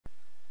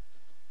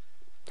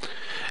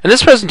In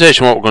this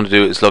presentation, what we're going to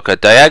do is look at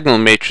diagonal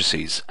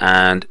matrices.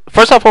 And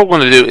first off, what we're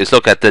going to do is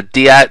look at the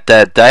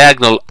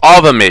diagonal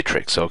of a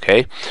matrix.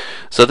 Okay,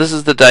 so this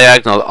is the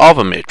diagonal of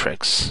a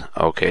matrix.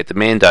 Okay, the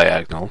main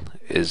diagonal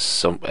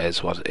is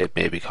what it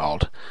may be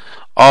called,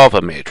 of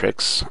a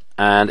matrix.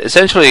 And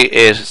essentially,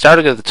 it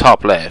starting at the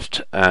top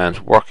left and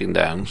working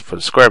down for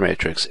the square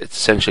matrix. It's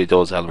essentially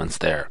those elements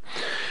there.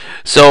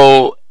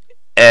 So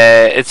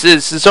it's a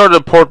sort of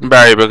important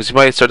barrier, because you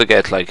might sort of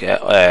get like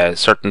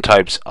certain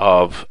types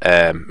of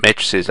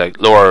matrices,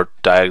 like lower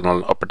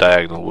diagonal, upper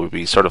diagonal would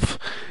be sort of,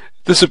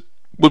 this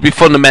would be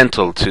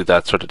fundamental to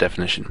that sort of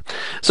definition.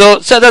 So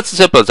that's as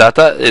simple as that.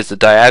 That is the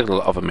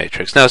diagonal of a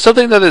matrix. Now,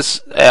 something that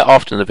is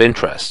often of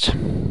interest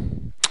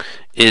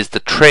is the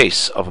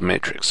trace of a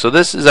matrix. So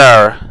this is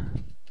our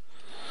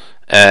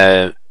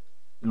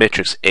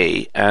matrix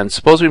A, and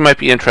suppose we might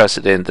be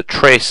interested in the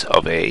trace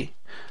of A.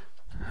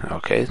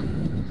 Okay.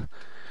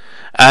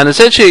 And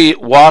essentially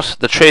what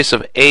the trace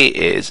of A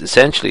is,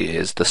 essentially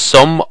is the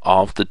sum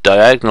of the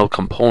diagonal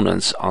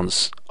components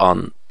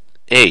on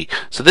A.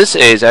 So this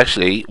is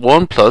actually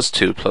 1 plus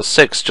 2 plus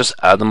 6. Just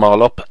add them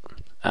all up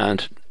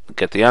and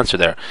get the answer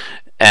there.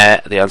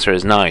 The answer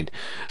is 9.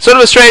 Sort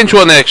of a strange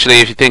one actually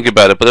if you think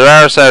about it, but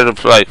there are sort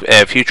of like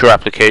future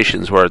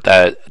applications where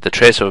the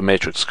trace of a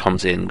matrix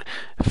comes in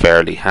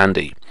fairly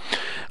handy.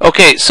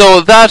 Okay, so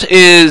that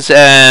is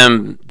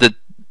the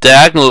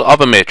diagonal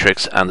of a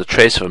matrix and the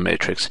trace of a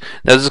matrix.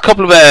 Now there's a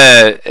couple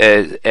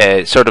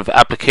of sort of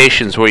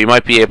applications where you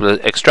might be able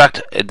to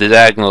extract the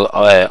diagonal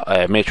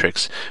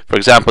matrix. For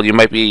example, you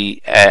might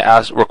be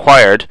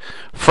required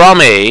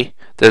from A.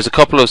 There's a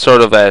couple of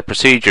sort of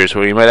procedures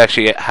where you might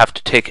actually have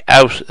to take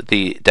out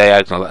the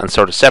diagonal and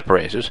sort of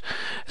separate it.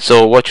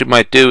 So what you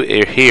might do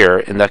here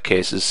in that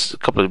case is a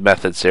couple of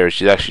methods there.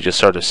 You actually just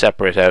sort of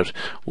separate out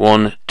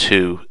 1,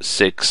 2,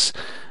 6,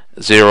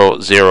 0,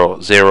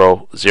 0,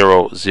 0,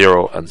 0,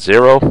 0, and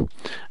 0,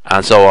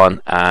 and so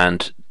on.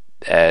 And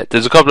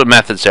there's a couple of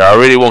methods there. I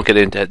really won't get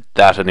into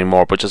that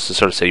anymore, but just to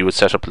sort of say, you would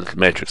set up a little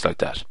matrix like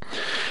that.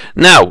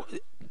 Now,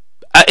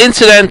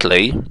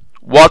 incidentally,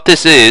 what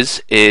this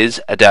is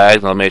a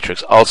diagonal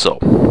matrix also.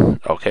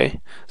 Okay,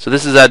 so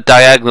this is a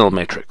diagonal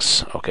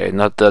matrix. Okay,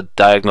 not the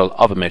diagonal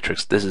of a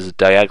matrix. This is a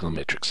diagonal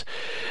matrix.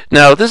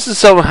 Now, this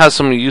is has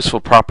some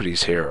useful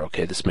properties here.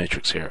 Okay, this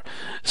matrix here.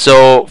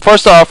 So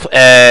first off,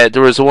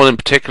 there is one in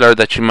particular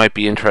that you might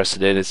be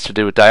interested in. It's to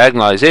do with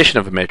diagonalization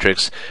of a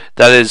matrix.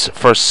 That is,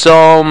 for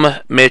some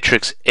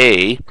matrix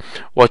A,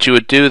 what you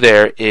would do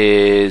there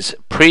is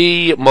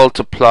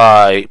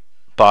pre-multiply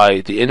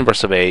by the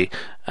inverse of A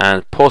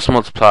and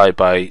post-multiply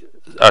by,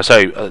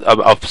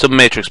 of some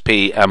matrix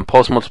P, and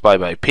post-multiply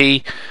by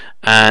P,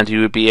 and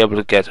you would be able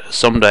to get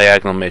some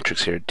diagonal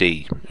matrix here,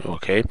 D.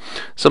 Okay,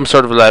 some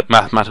sort of like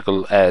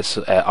mathematical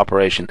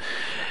operation.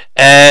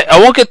 I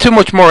won't get too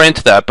much more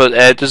into that, but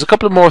there's a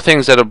couple of more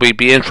things that will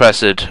be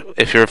interested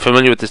if you're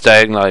familiar with this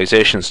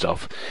diagonalization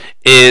stuff.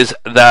 Is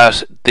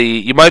that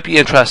you might be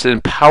interested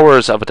in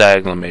powers of a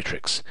diagonal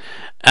matrix.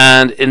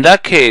 And in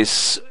that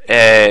case,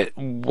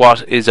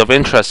 what is of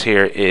interest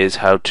here is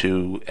how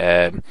to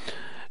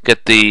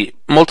get the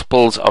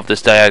multiples of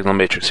this diagonal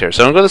matrix here.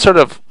 So I'm going to sort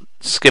of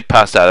skip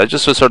past that. I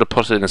just will sort of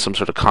put it in some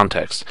sort of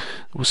context.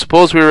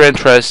 Suppose we were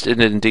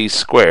interested in D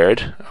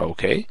squared,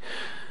 okay,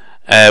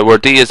 where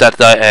D is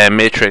that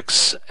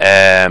matrix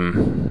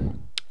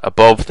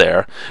above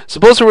there.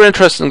 Suppose we were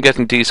interested in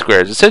getting D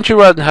squared. Essentially,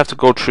 rather than have to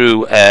go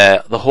through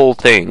the whole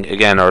thing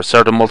again, or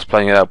sort of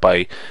multiplying it out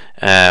by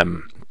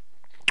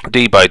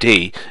D by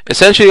D,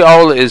 essentially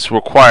all is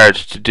required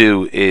to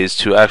do is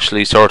to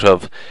actually sort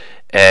of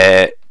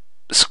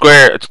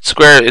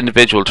square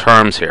individual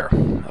terms here.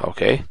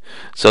 Okay,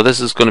 so this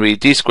is going to be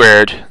D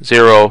squared,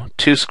 0,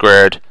 2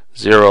 squared,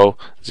 0,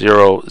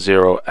 0,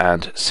 0,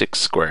 and 6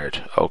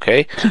 squared.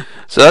 Okay,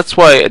 so that's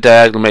why a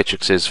diagonal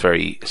matrix is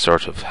very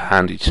sort of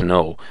handy to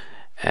know,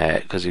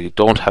 because you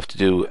don't have to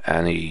do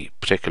any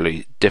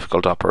particularly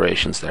difficult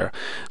operations there.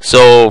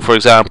 So for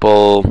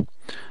example,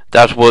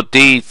 that what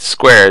D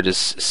squared is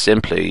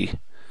simply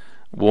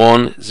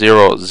 1,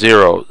 0,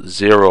 0,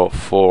 0,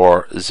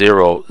 4,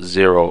 0,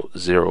 0,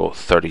 0,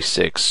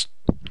 36.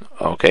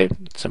 Okay,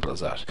 simple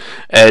as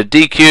that.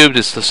 D cubed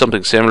is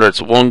something similar.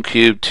 It's 1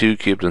 cubed, 2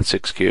 cubed, and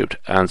 6 cubed,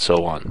 and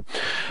so on.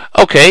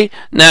 Okay,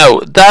 now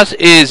that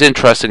is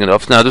interesting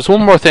enough. Now there's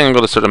one more thing I'm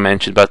going to sort of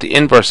mention about the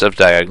inverse of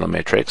diagonal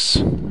matrix.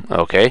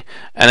 Okay,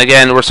 and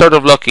again, we're sort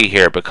of lucky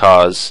here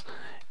because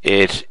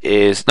it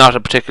is not a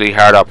particularly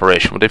hard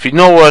operation, but if you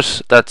know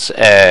it, that's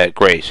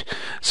great.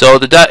 So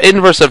the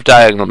inverse of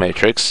diagonal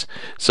matrix,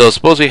 so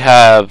suppose we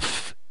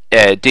have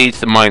D to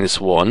the minus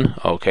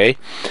 1, okay,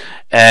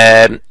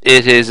 it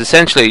is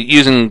essentially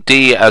using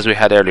D as we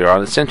had earlier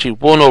on, essentially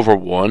 1 over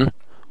 1,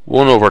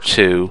 1 over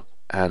 2,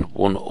 and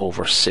 1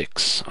 over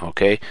 6,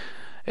 okay.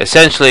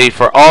 Essentially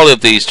for all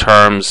of these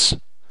terms,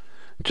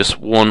 just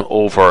 1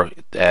 over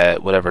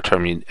whatever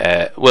term you,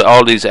 with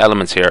all these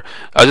elements here.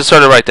 I'll just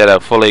sort of write that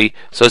out fully.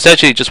 So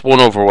essentially just 1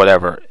 over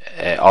whatever,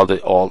 all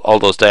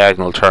those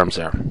diagonal terms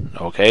there.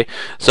 Okay.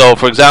 So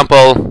for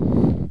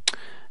example,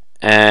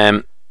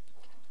 A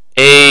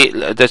A,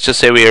 let's just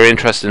say we are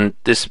interested in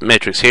this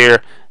matrix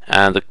here,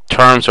 and the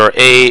terms are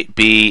A,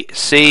 B,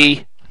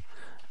 C,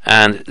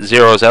 and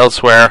zeros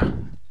elsewhere.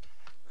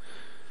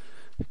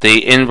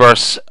 The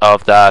inverse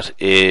of that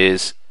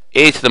is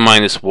a to the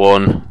minus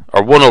 1,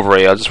 or 1 over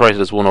a. I'll just write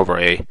it as 1 over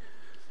a.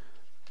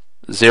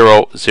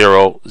 0,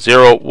 0,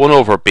 0, 1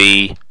 over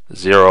b,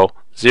 0,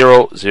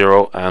 0,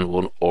 0, and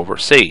 1 over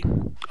c.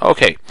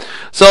 Okay,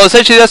 so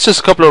essentially that's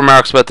just a couple of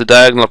remarks about the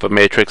diagonal of a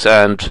matrix,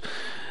 and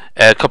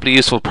a couple of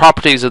useful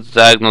properties of the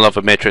diagonal of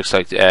a matrix,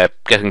 like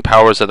getting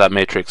powers of that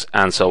matrix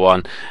and so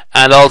on,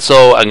 and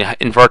also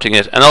inverting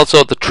it, and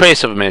also the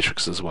trace of a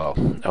matrix as well.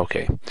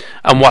 Okay,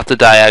 and what the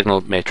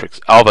diagonal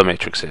matrix of a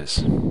matrix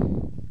is.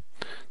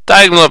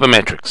 Diagonal of a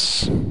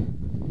matrix.